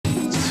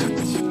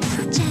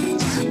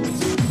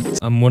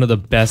I'm one of the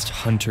best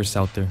hunters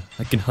out there.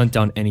 I can hunt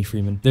down any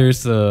Freeman.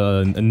 There's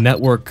a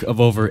network of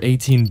over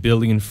 18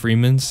 billion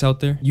Freemans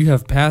out there. You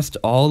have passed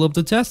all of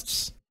the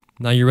tests.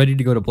 Now you're ready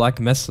to go to Black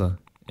Mesa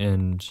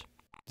and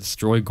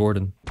destroy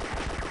Gordon.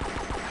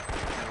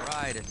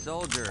 Alright, a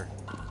soldier.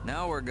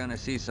 Now we're gonna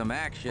see some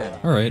action.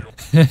 Alright.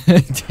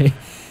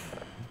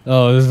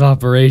 Oh, this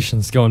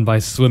operation's going by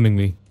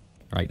swimmingly.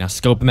 Alright, now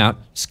scope him out.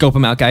 Scope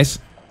him out, guys.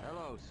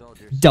 Hello,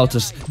 soldier.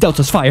 Deltas,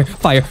 fire,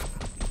 fire.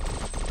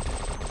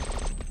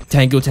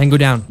 Tango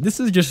down. This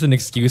is just an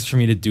excuse for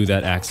me to do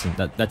that accent,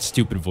 that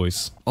stupid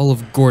voice. All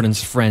of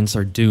Gordon's friends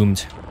are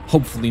doomed.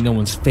 Hopefully no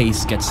one's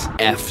face gets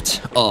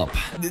effed up.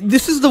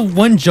 This is the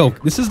one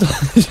joke. This is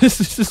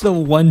the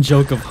one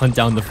joke of Hunt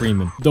Down the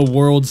Freeman. The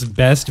world's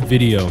best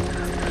video.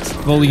 It's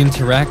fully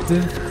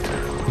interactive.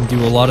 You can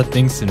do a lot of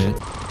things in it.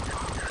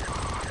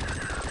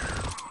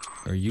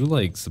 Are you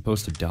like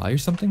supposed to die or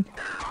something?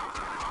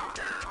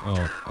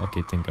 Oh,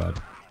 okay, thank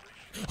God.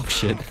 Oh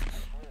shit.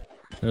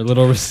 They're a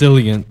little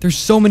resilient. There's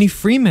so many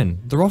Freemen.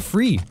 They're all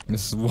free.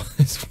 This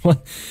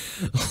one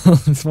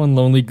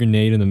lonely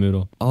grenade in the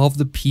middle. All of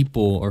the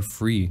people are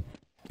free.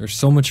 There's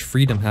so much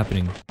freedom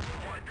happening.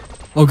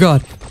 Oh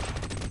God.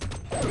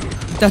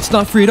 That's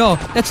not free at all.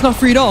 That's not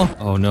free at all.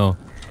 Oh no.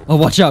 Oh,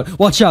 watch out.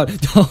 Watch out.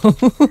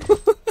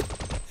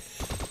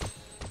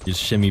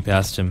 Just shimmy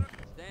past him.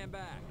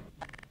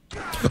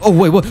 Oh,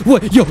 wait,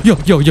 what? Yo.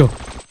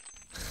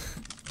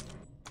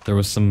 There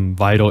was some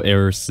vital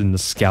errors in the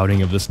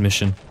scouting of this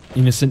mission.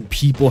 Innocent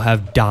people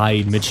have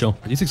died, Mitchell.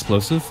 Are these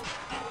explosive?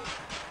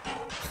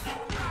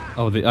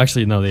 Oh,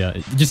 actually, no,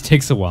 it just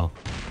takes a while.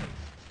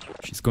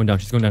 She's going down.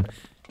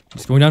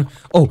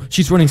 Oh,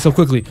 she's running so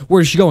quickly.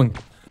 Where is she going?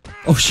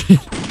 Oh,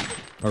 shit.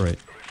 Alright.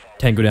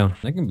 Tango down.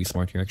 I can be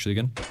smart here, actually,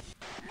 again.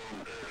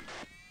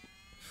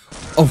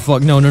 Oh,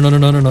 fuck. No.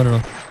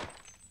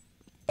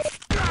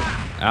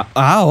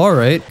 Ow,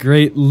 alright.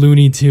 Great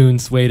Looney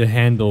Tunes way to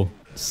handle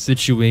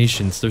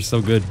situations. They're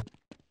so good.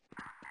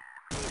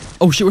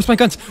 Oh shit, where's my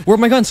guns? Where are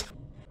my guns?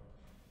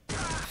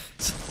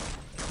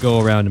 Go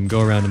around him,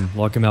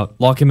 lock him out.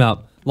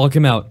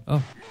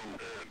 Oh,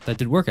 that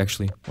did work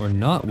actually. Or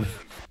not.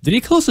 Did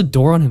he close the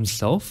door on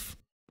himself?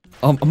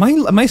 Am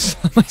I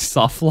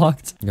soft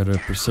locked? Gotta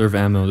preserve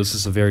ammo. This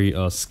is a very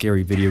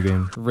scary video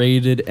game.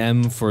 Rated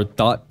M for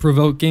thought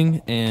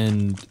provoking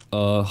and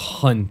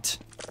hunt.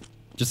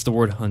 Just the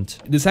word hunt.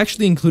 This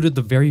actually included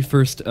the very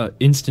first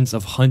instance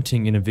of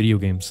hunting in a video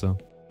game, so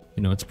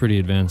you know, it's pretty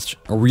advanced.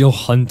 A real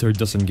hunter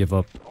doesn't give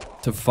up.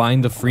 To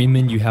find the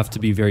Freeman, you have to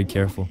be very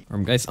careful.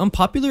 Guys,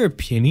 unpopular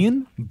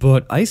opinion,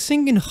 but I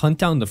think in Hunt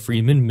Down the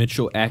Freeman,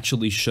 Mitchell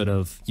actually should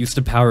have used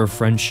the power of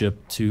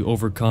friendship to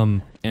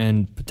overcome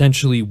and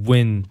potentially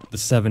win the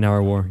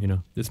 7-hour war, you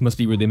know. This must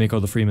be where they make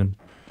all the Freemen.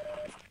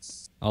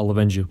 I'll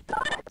avenge you.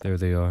 There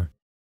they are.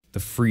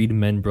 The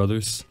Freedmen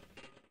brothers.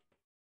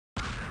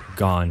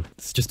 Gone.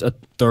 It's just a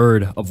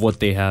third of what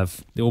they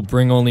have. They will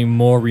bring only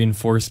more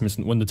reinforcements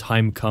when the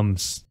time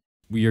comes.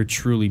 We are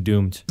truly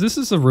doomed. This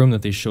is a room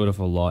that they showed off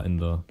a lot in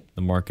the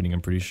marketing,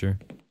 I'm pretty sure.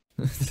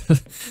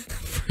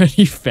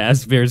 Freddy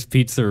Fazbear's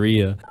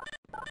Pizzeria.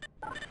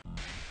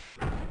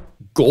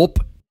 Gulp!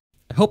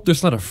 I hope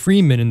there's not a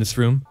Freeman in this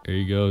room. There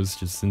he goes,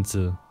 just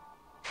into...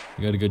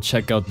 We gotta go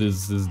check out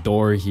this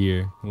door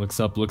here.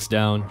 Looks up, looks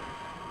down.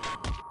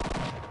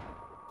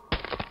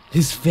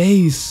 His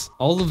face!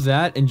 All of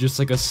that and just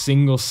like a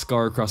single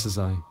scar across his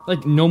eye.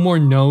 Like, no more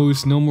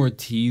nose, no more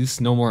teeth,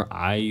 no more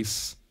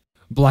eyes.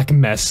 Black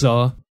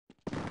Mesa.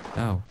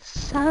 Ow.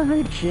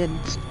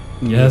 Sergeant.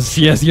 Yes,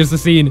 here's the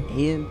scene.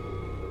 In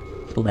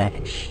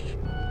flesh.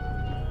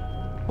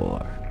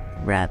 Or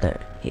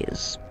rather,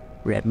 his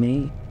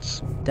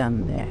remains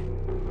done there.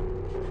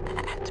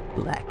 At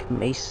Black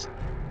Mesa.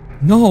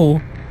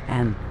 No!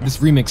 And this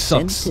remix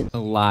sucks. sentence.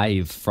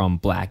 Live from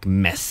Black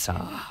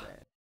Mesa.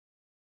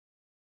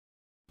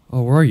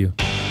 Oh, where are you?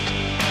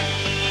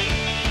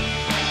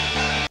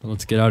 Well,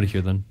 let's get out of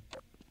here then.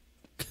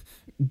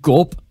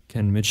 Gulp!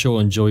 Can Mitchell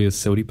enjoy a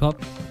sody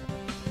pop?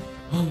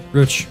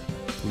 Rich,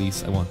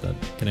 please, I want that.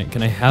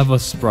 Can I have a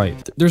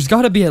Sprite? There's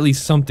gotta be at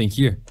least something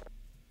here.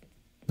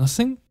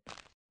 Nothing?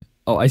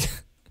 Oh,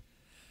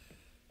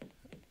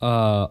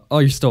 oh,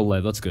 you're still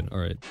alive. That's good. All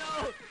right.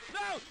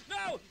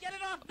 No! Get it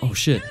off me! Oh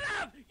shit. Get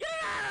it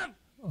off!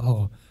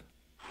 Oh.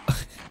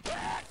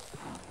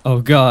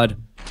 Oh god.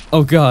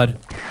 Oh god.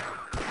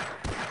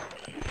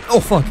 Oh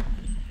fuck.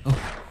 Oh.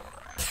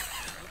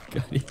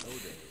 God.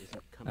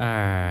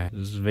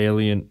 This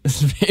Valiant.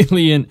 This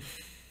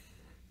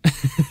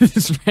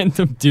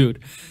random dude.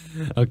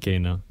 Okay,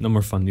 no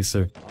more fun. These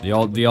are they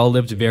all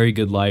lived very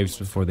good lives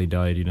before they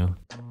died, you know.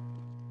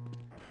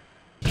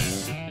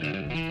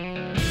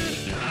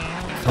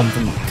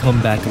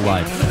 Come back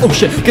alive. Oh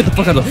shit! Get the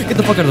fuck out of there! Get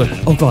the fuck out of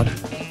there! Oh god.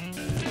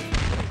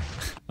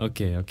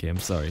 Okay, I'm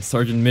sorry.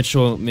 Sergeant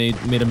Mitchell made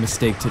a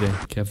mistake today.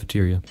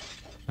 Cafeteria.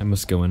 I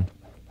must go in.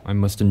 I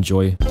must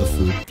enjoy the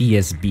food.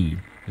 DSB.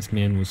 This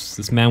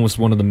man was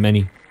one of the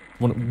many.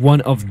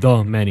 One of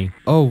the many.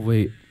 Oh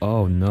wait.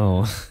 Oh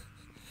no.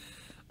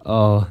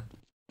 Oh.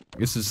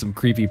 This is some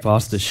creepy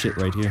pasta shit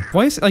right here.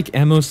 Why is like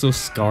ammo so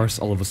scarce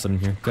all of a sudden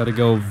here? Gotta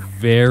go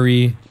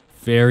very,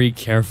 very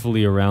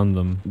carefully around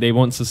them. They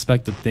won't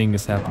suspect a thing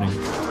is happening.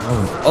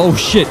 Oh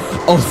shit!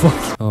 Oh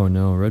fuck! Oh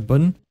no, red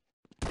button?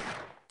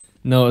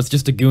 No, it's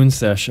just a goon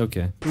sesh,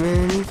 okay.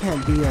 Man, you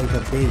can't be like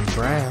a big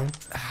brown.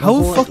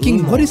 How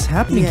fucking, what is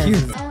happening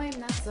here?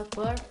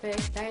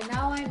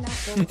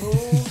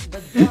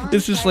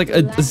 This is like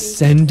a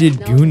ascended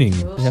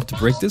gooning. I have to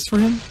break this for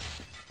him?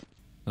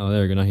 Oh,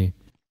 there we go,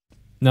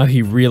 now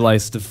he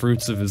realized the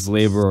fruits of his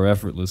labor are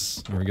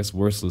effortless. Or I guess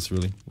worthless,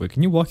 really. Wait,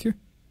 can you walk here?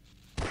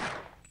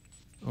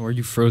 Or are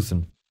you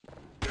frozen?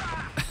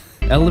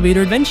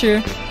 Elevator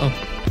adventure!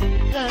 Oh.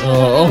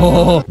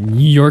 Oh,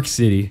 New York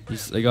City.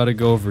 I gotta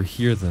go over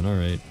here then,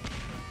 alright.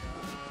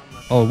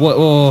 Oh, what?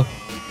 Oh,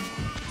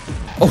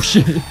 oh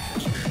shit.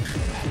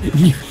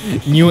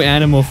 New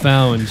animal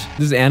found.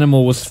 This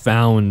animal was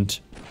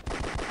found.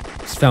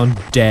 It's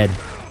found dead.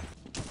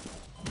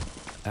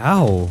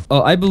 Ow.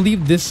 Oh, I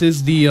believe this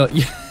is the, yeah,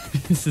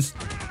 this is...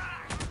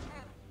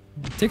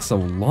 It takes a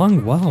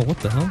long while,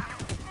 what the hell?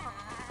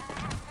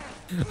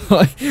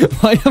 Why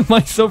am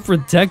I so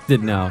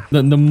protected now?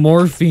 The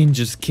morphine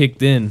just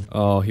kicked in.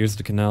 Oh, here's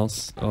the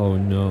canals. Oh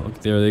no,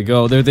 there they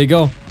go, there they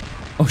go.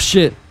 Oh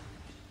shit.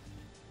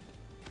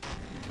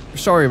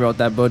 Sorry about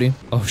that, buddy.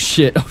 Oh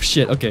shit,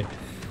 okay.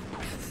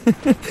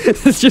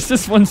 It's just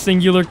this one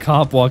singular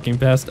cop walking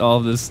past all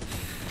of this.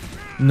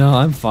 No,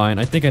 I'm fine.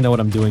 I think I know what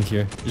I'm doing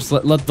here. Just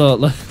let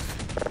the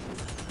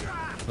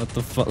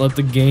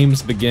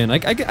games begin.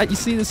 You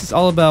see, this is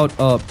all about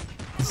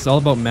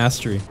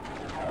mastery.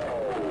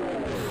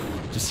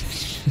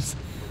 Just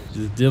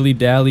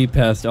dilly-dally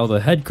past all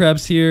the head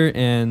crabs here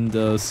and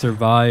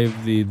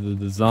survive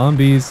the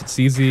zombies. It's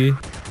easy.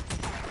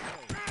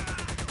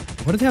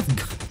 What do they have?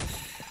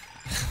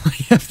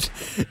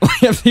 Why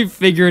have they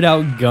figured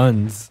out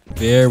guns?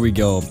 There we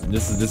go.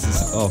 This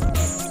is oh.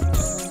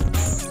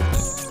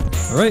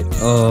 Alright,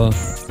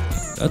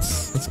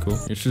 that's cool.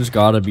 It's just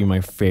gotta be my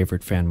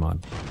favorite fan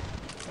mod.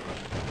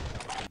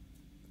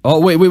 Oh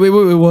wait,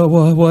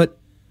 what?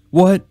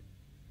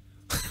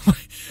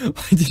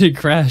 Why did it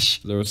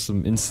crash? There was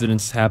some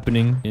incidents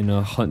happening in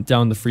a hunt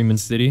down the Freeman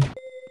city.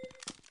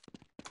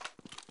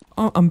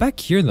 Oh, I'm back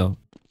here though.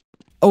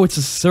 Oh, it's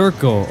a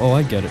circle. Oh,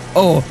 I get it.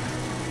 Oh!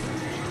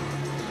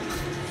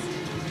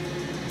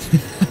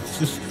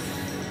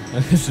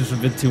 This is a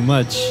bit too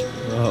much.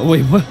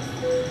 Wait, what?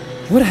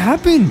 What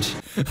happened?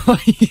 Why?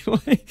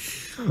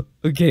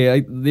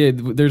 Okay,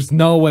 there's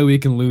no way we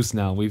can lose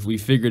now. We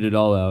figured it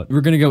all out.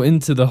 We're gonna go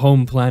into the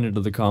home planet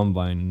of the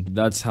Combine.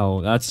 That's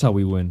how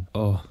we win.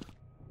 Oh.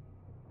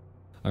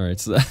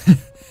 Alright, so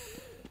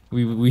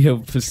we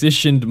have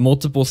positioned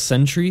multiple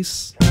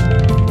sentries.